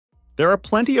There are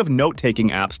plenty of note-taking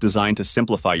apps designed to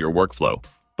simplify your workflow,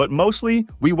 but mostly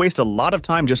we waste a lot of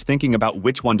time just thinking about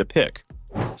which one to pick.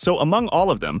 So among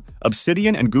all of them,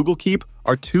 Obsidian and Google Keep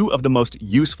are two of the most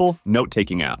useful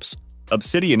note-taking apps.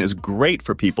 Obsidian is great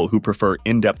for people who prefer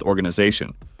in-depth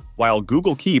organization, while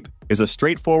Google Keep is a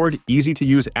straightforward,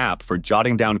 easy-to-use app for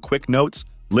jotting down quick notes,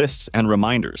 lists, and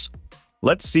reminders.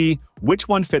 Let's see which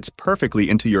one fits perfectly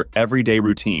into your everyday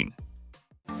routine.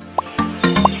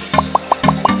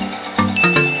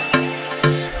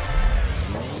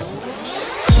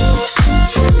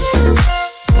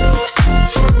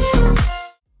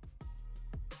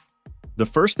 The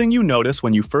first thing you notice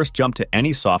when you first jump to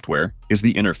any software is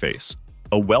the interface.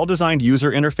 A well-designed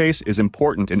user interface is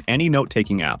important in any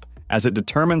note-taking app, as it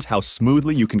determines how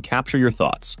smoothly you can capture your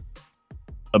thoughts.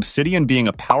 Obsidian being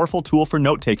a powerful tool for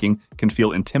note-taking can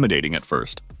feel intimidating at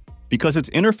first, because its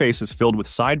interface is filled with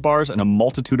sidebars and a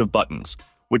multitude of buttons,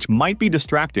 which might be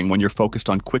distracting when you're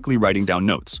focused on quickly writing down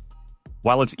notes.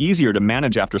 While it's easier to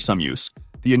manage after some use,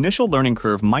 the initial learning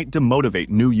curve might demotivate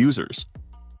new users.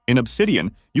 In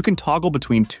Obsidian, you can toggle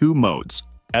between two modes: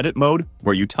 edit mode,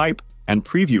 where you type, and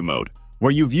preview mode,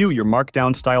 where you view your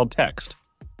markdown-styled text.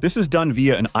 This is done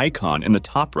via an icon in the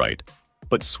top right,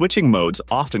 but switching modes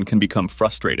often can become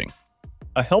frustrating.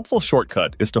 A helpful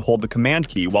shortcut is to hold the Command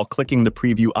key while clicking the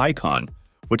preview icon,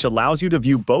 which allows you to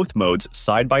view both modes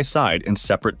side by side in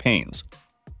separate panes.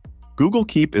 Google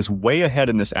Keep is way ahead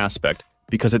in this aspect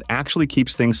because it actually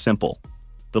keeps things simple.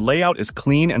 The layout is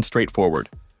clean and straightforward,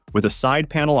 with a side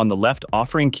panel on the left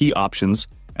offering key options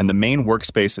and the main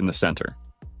workspace in the center.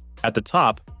 At the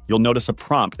top, you'll notice a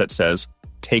prompt that says,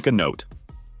 "Take a note."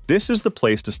 This is the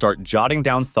place to start jotting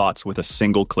down thoughts with a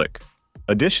single click.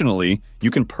 Additionally,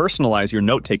 you can personalize your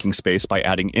note-taking space by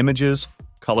adding images,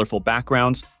 colorful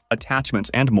backgrounds, attachments,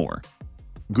 and more.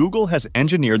 Google has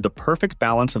engineered the perfect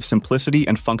balance of simplicity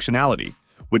and functionality,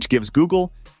 which gives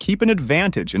Google Keep an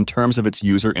advantage in terms of its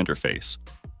user interface.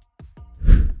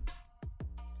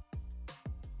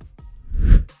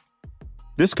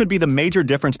 This could be the major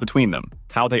difference between them,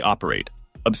 how they operate.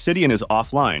 Obsidian is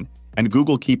offline, and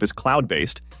Google Keep is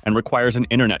cloud-based and requires an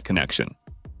internet connection.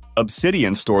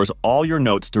 Obsidian stores all your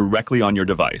notes directly on your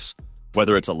device,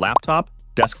 whether it's a laptop,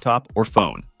 desktop, or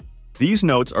phone. These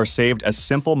notes are saved as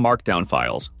simple markdown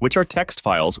files, which are text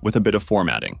files with a bit of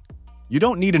formatting. You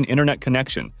don't need an internet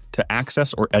connection to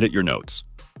access or edit your notes.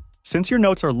 Since your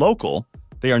notes are local,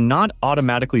 they are not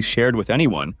automatically shared with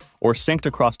anyone or synced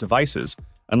across devices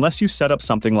unless you set up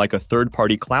something like a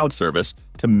third-party cloud service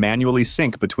to manually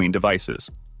sync between devices.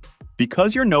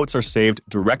 Because your notes are saved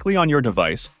directly on your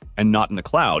device and not in the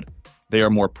cloud, they are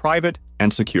more private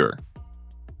and secure.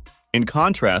 In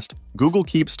contrast, Google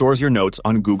Keep stores your notes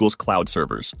on Google's cloud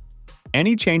servers.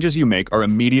 Any changes you make are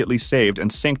immediately saved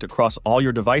and synced across all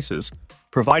your devices,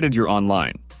 provided you're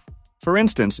online. For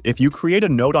instance, if you create a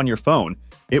note on your phone,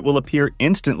 it will appear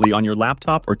instantly on your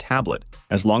laptop or tablet,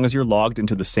 as long as you're logged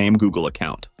into the same Google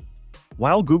account.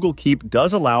 While Google Keep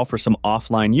does allow for some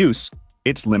offline use,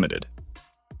 it's limited.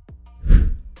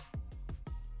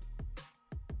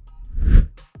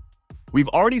 We've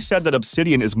already said that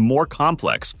Obsidian is more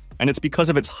complex, and it's because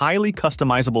of its highly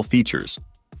customizable features.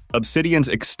 Obsidian's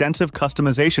extensive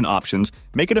customization options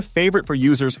make it a favorite for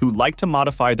users who like to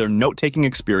modify their note-taking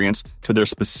experience to their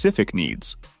specific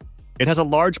needs. It has a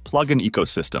large plugin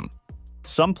ecosystem.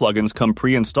 Some plugins come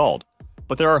pre-installed,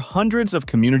 but there are hundreds of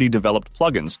community-developed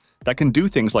plugins that can do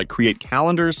things like create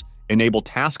calendars, enable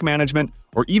task management,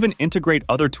 or even integrate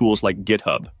other tools like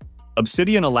GitHub.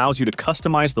 Obsidian allows you to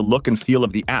customize the look and feel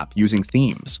of the app using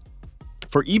themes.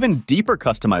 For even deeper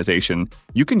customization,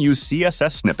 you can use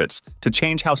CSS snippets to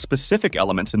change how specific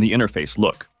elements in the interface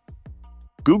look.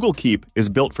 Google Keep is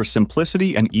built for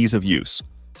simplicity and ease of use,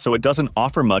 so it doesn't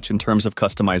offer much in terms of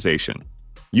customization.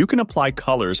 You can apply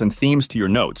colors and themes to your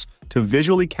notes to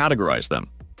visually categorize them.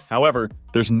 However,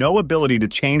 there's no ability to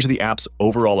change the app's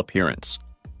overall appearance.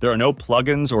 There are no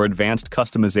plugins or advanced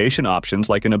customization options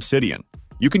like in Obsidian.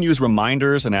 You can use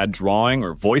reminders and add drawing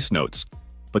or voice notes,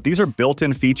 but these are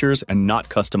built-in features and not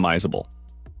customizable.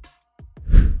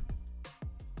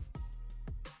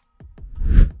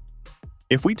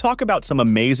 If we talk about some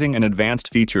amazing and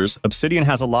advanced features, Obsidian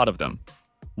has a lot of them.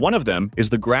 One of them is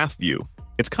the graph view.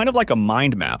 It's kind of like a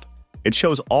mind map. It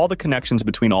shows all the connections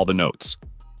between all the notes.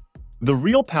 The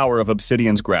real power of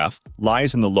Obsidian's graph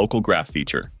lies in the local graph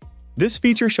feature. This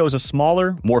feature shows a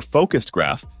smaller, more focused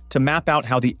graph to map out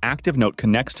how the active note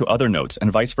connects to other notes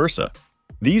and vice versa.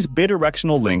 These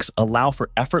bidirectional links allow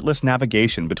for effortless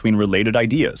navigation between related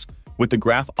ideas, with the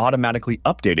graph automatically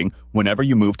updating whenever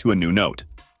you move to a new note.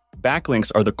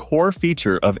 Backlinks are the core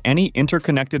feature of any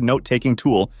interconnected note-taking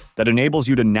tool that enables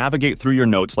you to navigate through your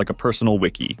notes like a personal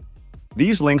wiki.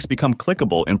 These links become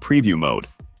clickable in preview mode,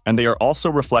 and they are also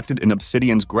reflected in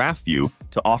Obsidian's graph view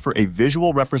to offer a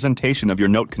visual representation of your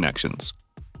note connections.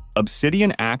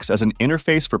 Obsidian acts as an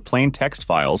interface for plain text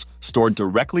files stored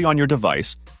directly on your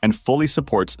device and fully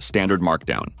supports standard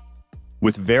Markdown.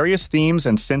 With various themes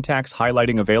and syntax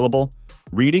highlighting available,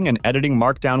 reading and editing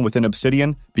Markdown within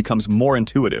Obsidian becomes more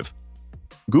intuitive.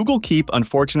 Google Keep,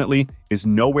 unfortunately, is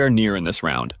nowhere near in this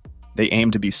round. They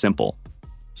aim to be simple,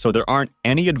 so there aren't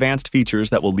any advanced features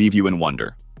that will leave you in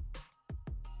wonder.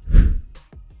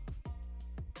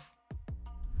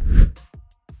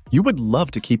 You would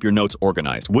love to keep your notes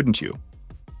organized, wouldn't you?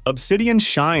 Obsidian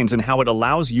shines in how it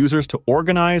allows users to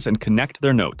organize and connect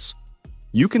their notes.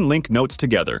 You can link notes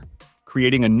together,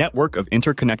 creating a network of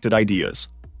interconnected ideas.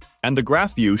 And the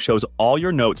graph view shows all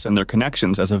your notes and their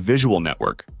connections as a visual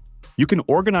network. You can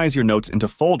organize your notes into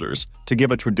folders to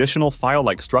give a traditional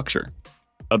file-like structure.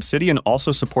 Obsidian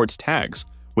also supports tags,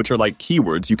 which are like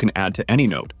keywords you can add to any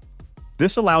note.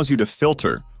 This allows you to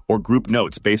filter or group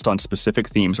notes based on specific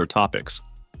themes or topics.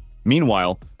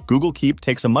 Meanwhile, Google Keep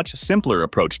takes a much simpler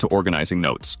approach to organizing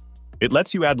notes. It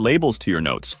lets you add labels to your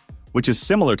notes, which is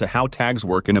similar to how tags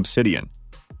work in Obsidian.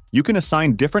 You can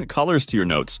assign different colors to your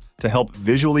notes to help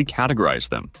visually categorize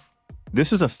them.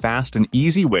 This is a fast and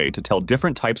easy way to tell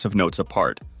different types of notes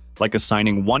apart, like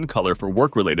assigning one color for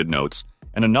work-related notes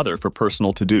and another for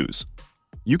personal to-dos.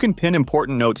 You can pin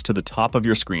important notes to the top of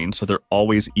your screen so they're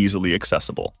always easily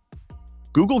accessible.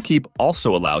 Google Keep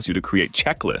also allows you to create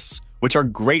checklists, which are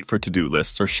great for to-do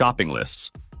lists or shopping lists.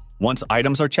 Once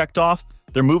items are checked off,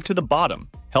 they're moved to the bottom,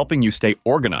 helping you stay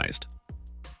organized.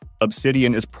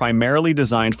 Obsidian is primarily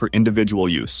designed for individual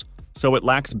use, so it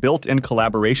lacks built-in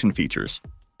collaboration features.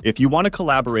 If you want to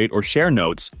collaborate or share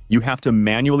notes, you have to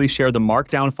manually share the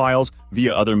Markdown files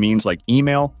via other means like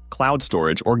email, cloud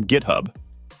storage, or GitHub.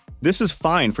 This is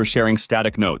fine for sharing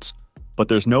static notes, but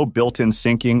there's no built-in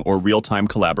syncing or real-time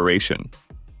collaboration.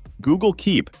 Google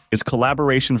Keep is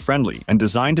collaboration-friendly and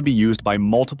designed to be used by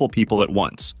multiple people at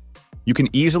once. You can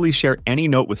easily share any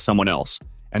note with someone else,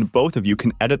 and both of you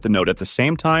can edit the note at the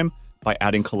same time by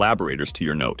adding collaborators to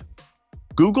your note.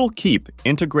 Google Keep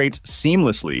integrates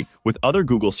seamlessly with other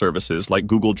Google services like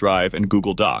Google Drive and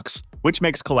Google Docs, which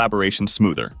makes collaboration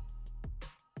smoother.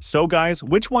 So guys,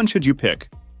 which one should you pick,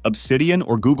 Obsidian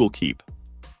or Google Keep?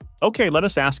 Okay, let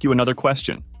us ask you another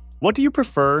question. What do you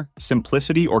prefer,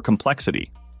 simplicity or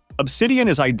complexity? Obsidian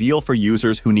is ideal for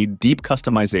users who need deep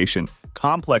customization,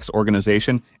 complex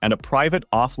organization, and a private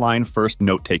offline-first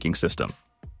note-taking system.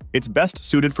 It's best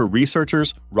suited for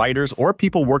researchers, writers, or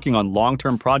people working on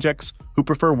long-term projects who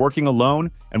prefer working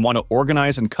alone and want to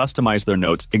organize and customize their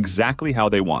notes exactly how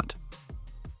they want.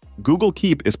 Google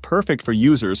Keep is perfect for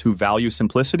users who value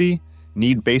simplicity,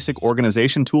 need basic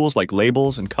organization tools like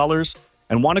labels and colors,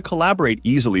 and want to collaborate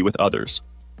easily with others.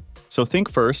 So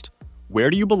think first, where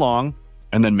do you belong,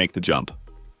 and then make the jump.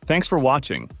 Thanks for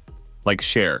watching. Like,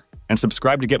 share, and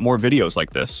subscribe to get more videos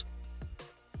like this.